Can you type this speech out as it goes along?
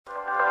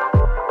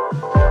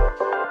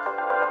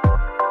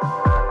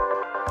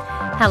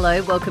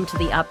Hello, welcome to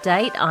The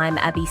Update. I'm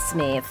Abby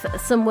Smith.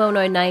 Some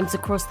well-known names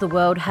across the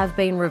world have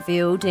been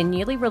revealed in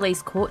newly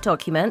released court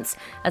documents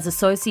as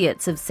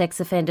associates of sex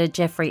offender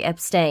Jeffrey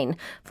Epstein.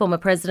 Former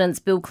Presidents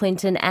Bill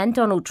Clinton and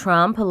Donald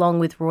Trump, along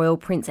with Royal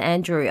Prince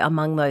Andrew,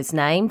 among those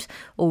named.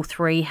 All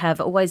three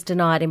have always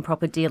denied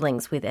improper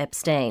dealings with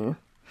Epstein.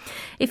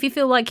 If you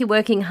feel like you're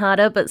working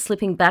harder but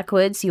slipping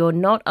backwards, you're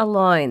not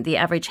alone. The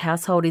average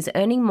household is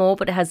earning more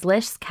but has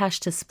less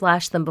cash to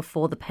splash than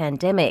before the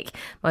pandemic.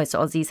 Most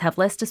Aussies have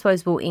less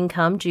disposable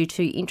income due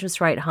to interest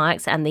rate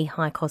hikes and the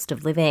high cost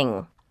of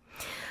living.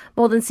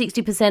 More than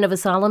 60% of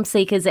asylum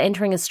seekers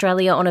entering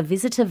Australia on a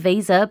visitor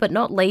visa but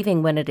not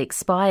leaving when it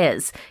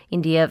expires.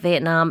 India,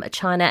 Vietnam,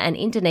 China and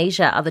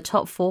Indonesia are the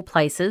top 4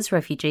 places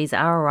refugees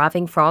are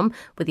arriving from,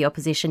 with the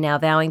opposition now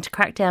vowing to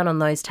crack down on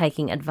those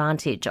taking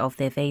advantage of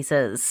their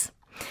visas.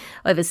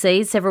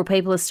 Overseas, several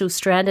people are still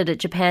stranded at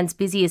Japan's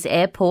busiest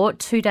airport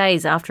 2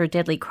 days after a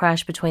deadly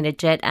crash between a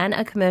jet and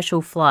a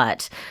commercial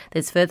flight.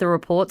 There's further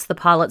reports the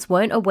pilots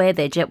weren't aware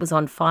their jet was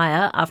on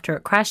fire after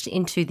it crashed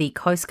into the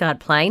Coast Guard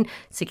plane.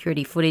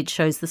 Security footage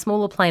shows the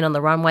smaller plane on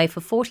the runway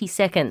for 40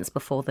 seconds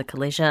before the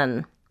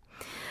collision.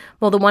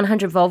 More than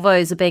 100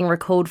 Volvos are being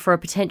recalled for a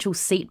potential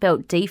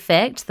seatbelt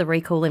defect. The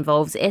recall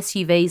involves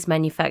SUVs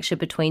manufactured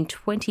between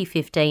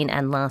 2015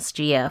 and last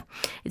year.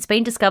 It's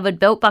been discovered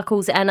belt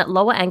buckles and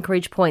lower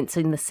anchorage points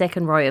in the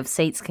second row of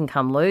seats can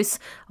come loose.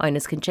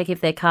 Owners can check if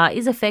their car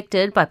is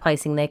affected by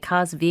placing their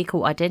car's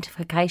vehicle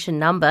identification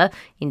number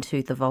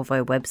into the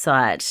Volvo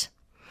website.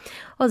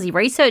 Aussie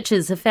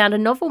researchers have found a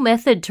novel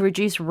method to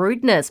reduce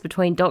rudeness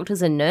between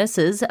doctors and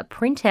nurses,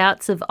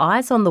 printouts of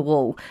eyes on the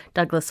wall.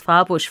 Douglas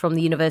Farbush from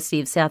the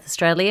University of South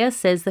Australia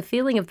says the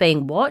feeling of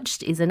being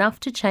watched is enough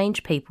to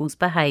change people's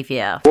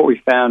behaviour. What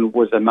we found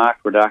was a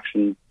marked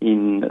reduction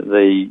in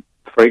the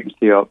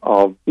frequency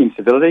of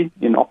incivility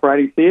in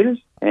operating theatres,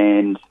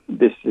 and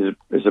this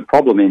is a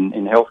problem in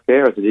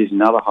healthcare as it is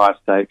in other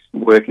high-stakes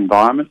work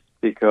environments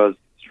because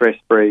stress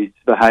breeds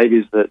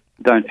behaviours that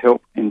don't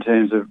help in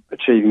terms of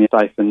achieving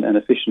safe and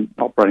efficient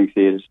operating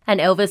theatres. And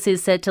Elvis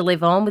is set to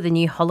live on with a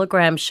new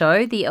hologram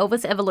show. The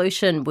Elvis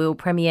Evolution will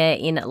premiere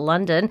in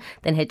London,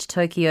 then head to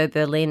Tokyo,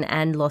 Berlin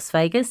and Las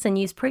Vegas and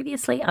use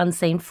previously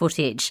unseen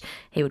footage.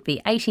 He would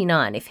be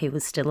 89 if he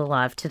was still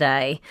alive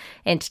today.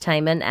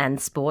 Entertainment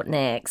and sport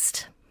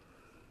next.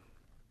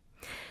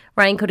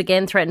 Rain could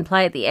again threaten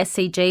play at the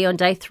SCG on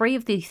day 3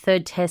 of the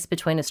third test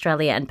between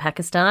Australia and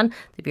Pakistan.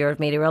 The Bureau of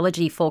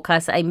Meteorology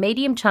forecasts a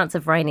medium chance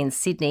of rain in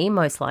Sydney,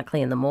 most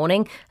likely in the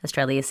morning.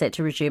 Australia is set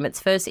to resume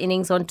its first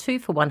innings on 2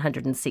 for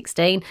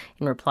 116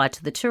 in reply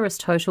to the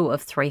tourist total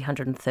of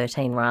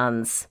 313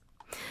 runs.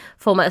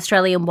 Former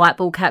Australian white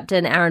ball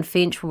captain Aaron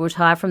Finch will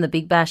retire from the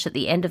Big Bash at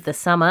the end of the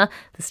summer.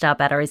 The star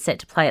batter is set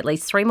to play at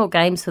least 3 more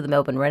games for the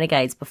Melbourne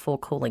Renegades before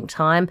calling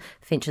time.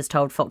 Finch has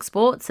told Fox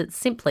Sports it's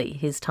simply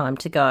his time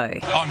to go.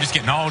 I'm just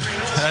getting old.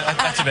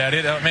 That's about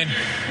it. I mean,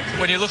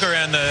 when you look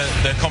around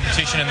the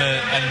competition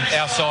and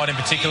our side in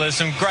particular, there's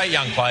some great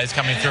young players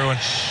coming through and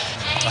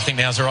I think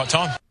now's the right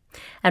time.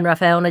 And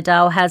Rafael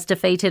Nadal has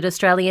defeated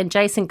Australian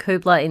Jason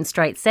Kubler in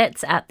straight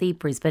sets at the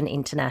Brisbane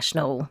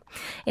International.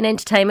 In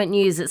entertainment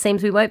news, it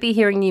seems we won't be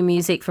hearing new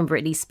music from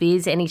Britney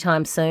Spears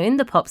anytime soon.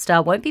 The pop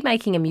star won't be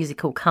making a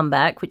musical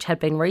comeback, which had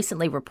been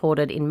recently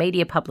reported in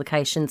media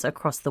publications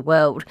across the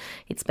world.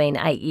 It's been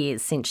 8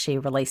 years since she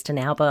released an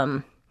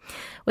album.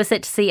 We're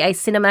set to see a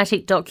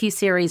cinematic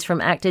docu-series from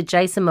actor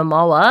Jason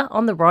Momoa.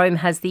 On the Roam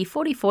has the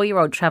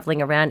 44-year-old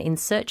travelling around in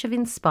search of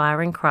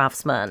inspiring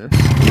craftsmen.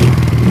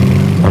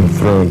 I'm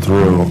through and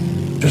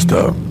through just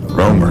a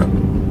roamer.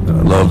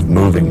 I love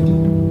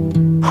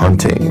moving,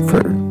 hunting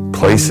for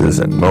places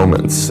and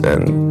moments,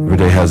 and every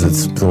day has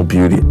its little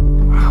beauty.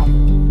 Wow.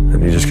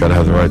 And you just got to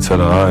have the right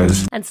set of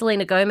eyes. And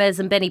Selena Gomez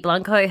and Benny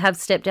Blanco have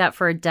stepped out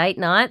for a date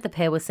night. The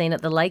pair were seen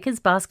at the Lakers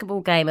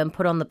basketball game and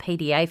put on the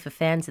PDA for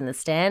fans in the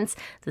stands.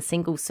 The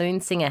single soon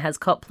singer has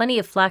caught plenty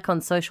of flack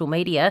on social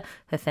media,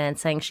 her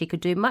fans saying she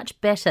could do much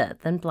better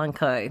than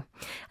Blanco.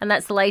 And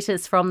that's the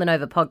latest from the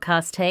Nova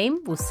podcast team.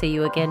 We'll see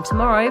you again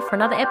tomorrow for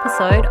another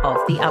episode of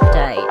The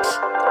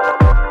Update.